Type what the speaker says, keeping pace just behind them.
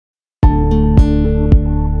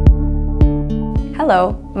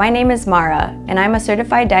Hello, my name is Mara, and I'm a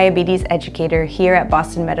certified diabetes educator here at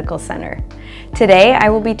Boston Medical Center. Today, I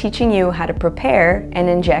will be teaching you how to prepare and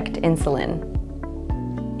inject insulin.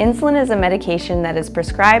 Insulin is a medication that is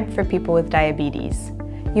prescribed for people with diabetes.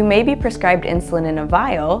 You may be prescribed insulin in a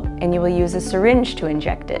vial, and you will use a syringe to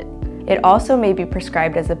inject it. It also may be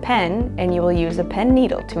prescribed as a pen, and you will use a pen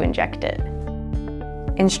needle to inject it.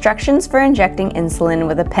 Instructions for injecting insulin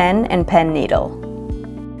with a pen and pen needle.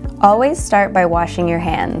 Always start by washing your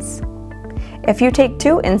hands. If you take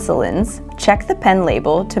 2 insulins, check the pen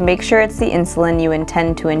label to make sure it's the insulin you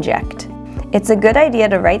intend to inject. It's a good idea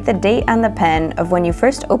to write the date on the pen of when you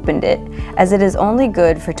first opened it, as it is only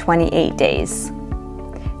good for 28 days.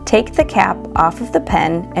 Take the cap off of the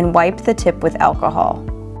pen and wipe the tip with alcohol.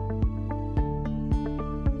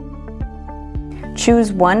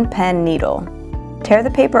 Choose one pen needle. Tear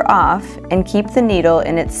the paper off and keep the needle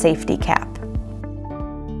in its safety cap.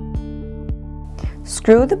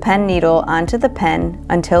 Screw the pen needle onto the pen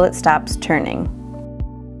until it stops turning.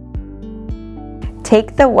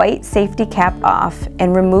 Take the white safety cap off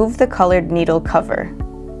and remove the colored needle cover.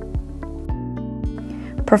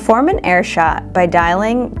 Perform an air shot by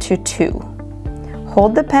dialing to 2.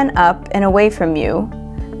 Hold the pen up and away from you,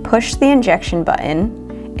 push the injection button,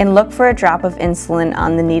 and look for a drop of insulin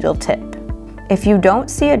on the needle tip. If you don't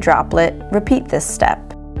see a droplet, repeat this step.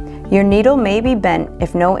 Your needle may be bent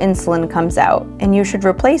if no insulin comes out, and you should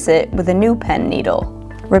replace it with a new pen needle.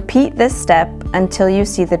 Repeat this step until you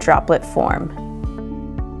see the droplet form.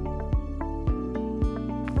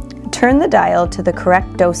 Turn the dial to the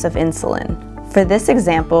correct dose of insulin. For this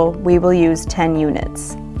example, we will use 10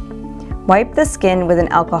 units. Wipe the skin with an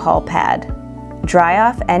alcohol pad. Dry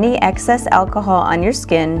off any excess alcohol on your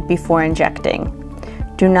skin before injecting.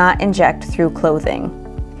 Do not inject through clothing.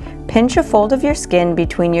 Pinch a fold of your skin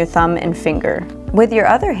between your thumb and finger. With your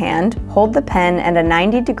other hand, hold the pen at a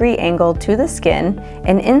 90-degree angle to the skin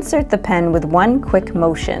and insert the pen with one quick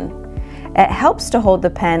motion. It helps to hold the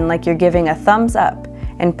pen like you're giving a thumbs up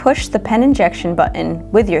and push the pen injection button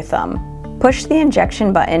with your thumb. Push the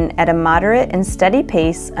injection button at a moderate and steady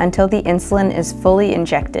pace until the insulin is fully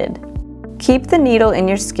injected. Keep the needle in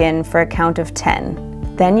your skin for a count of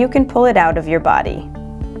 10. Then you can pull it out of your body.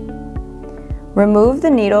 Remove the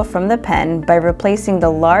needle from the pen by replacing the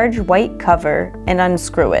large white cover and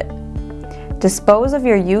unscrew it. Dispose of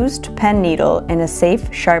your used pen needle in a safe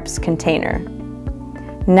sharps container.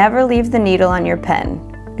 Never leave the needle on your pen.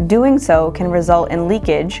 Doing so can result in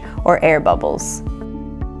leakage or air bubbles.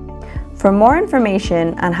 For more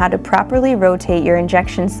information on how to properly rotate your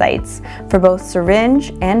injection sites for both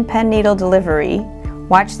syringe and pen needle delivery,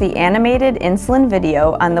 watch the animated insulin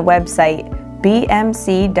video on the website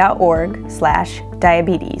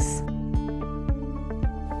bmc.org/diabetes.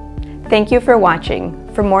 Thank you for watching.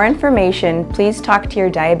 For more information, please talk to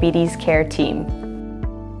your diabetes care team.